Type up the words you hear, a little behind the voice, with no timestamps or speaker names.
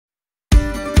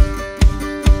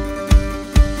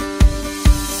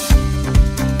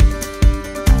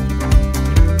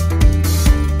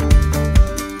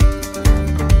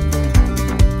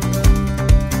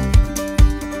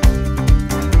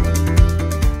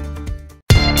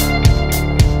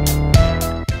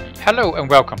Hello and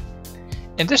welcome.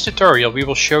 In this tutorial we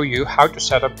will show you how to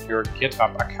set up your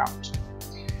GitHub account.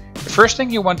 The first thing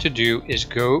you want to do is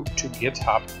go to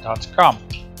github.com.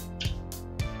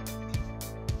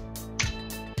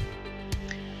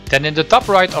 Then in the top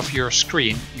right of your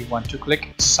screen you want to click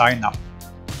Sign Up.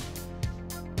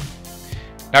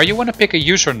 Now you want to pick a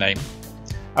username.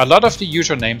 A lot of the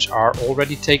usernames are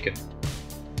already taken.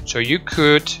 So you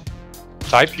could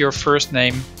type your first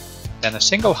name, then a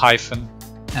single hyphen,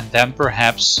 and then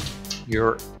perhaps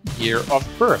your year of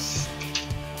birth.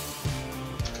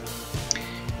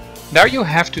 Now you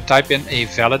have to type in a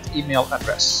valid email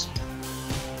address.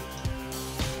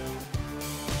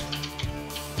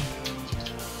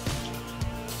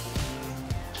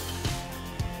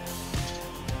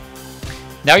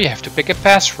 Now you have to pick a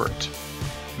password.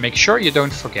 Make sure you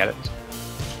don't forget it.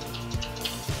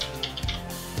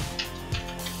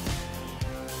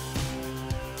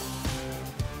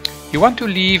 You want to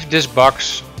leave this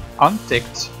box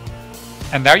unticked,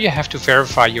 and now you have to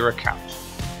verify your account.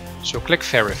 So click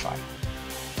Verify.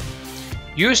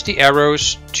 Use the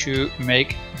arrows to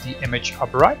make the image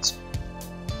upright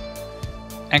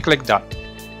and click Done.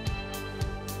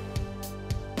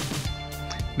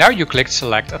 Now you click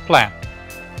Select a plan.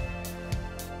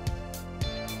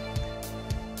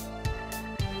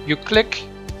 You click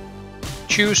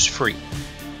Choose Free.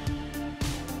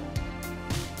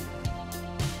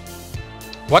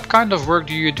 What kind of work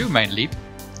do you do mainly?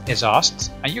 Is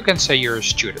asked, and you can say you're a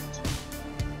student.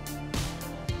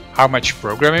 How much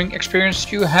programming experience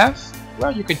do you have?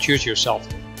 Well, you can choose yourself.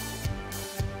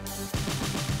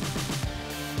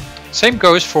 Same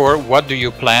goes for what do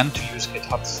you plan to use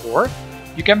GitHub for.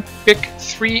 You can pick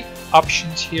 3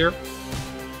 options here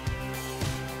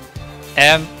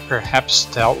and perhaps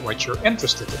tell what you're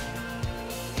interested in.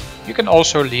 You can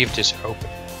also leave this open.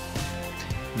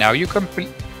 Now you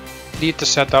complete the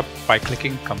setup by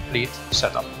clicking Complete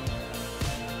Setup.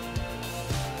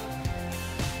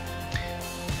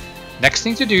 Next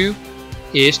thing to do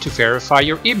is to verify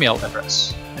your email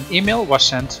address. An email was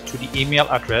sent to the email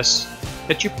address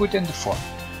that you put in the form.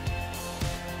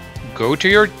 Go to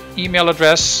your email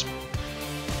address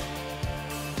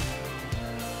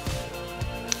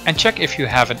and check if you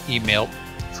have an email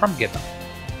from GitHub.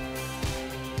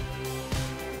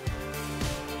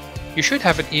 You should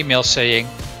have an email saying,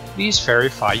 "Please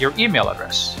verify your email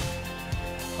address."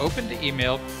 Open the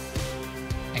email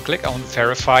and click on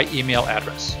Verify Email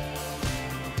Address.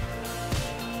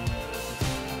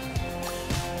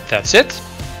 That's it.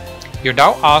 You're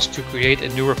now asked to create a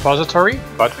new repository,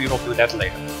 but we will do that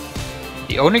later.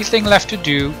 The only thing left to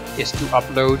do is to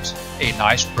upload a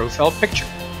nice profile picture.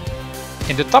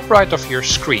 In the top right of your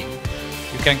screen,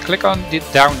 you can click on the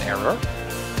down arrow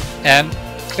and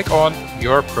click on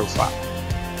your profile.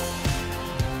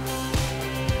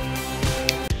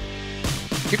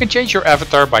 You can change your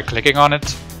avatar by clicking on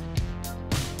it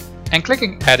and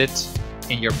clicking Edit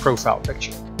in your profile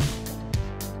picture.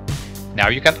 Now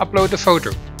you can upload a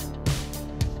photo.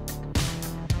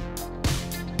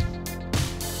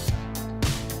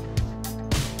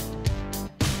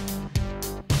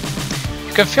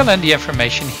 You can fill in the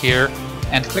information here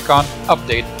and click on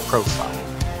Update Profile.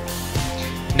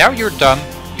 Now you're done,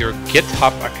 your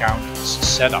GitHub account is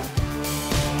set up.